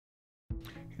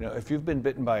You know, if you've been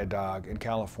bitten by a dog, in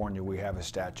California we have a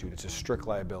statute, it's a strict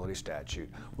liability statute,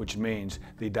 which means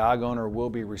the dog owner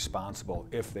will be responsible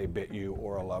if they bit you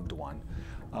or a loved one.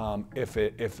 If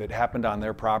it happened on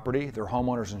their property, their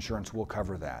homeowner's insurance will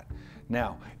cover that.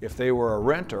 Now, if they were a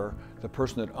renter, the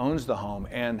person that owns the home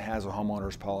and has a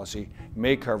homeowner's policy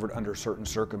may cover it under certain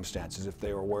circumstances if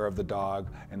they were aware of the dog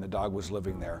and the dog was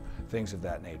living there, things of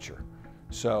that nature.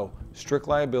 So, strict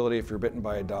liability if you're bitten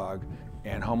by a dog,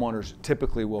 and homeowners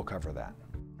typically will cover that.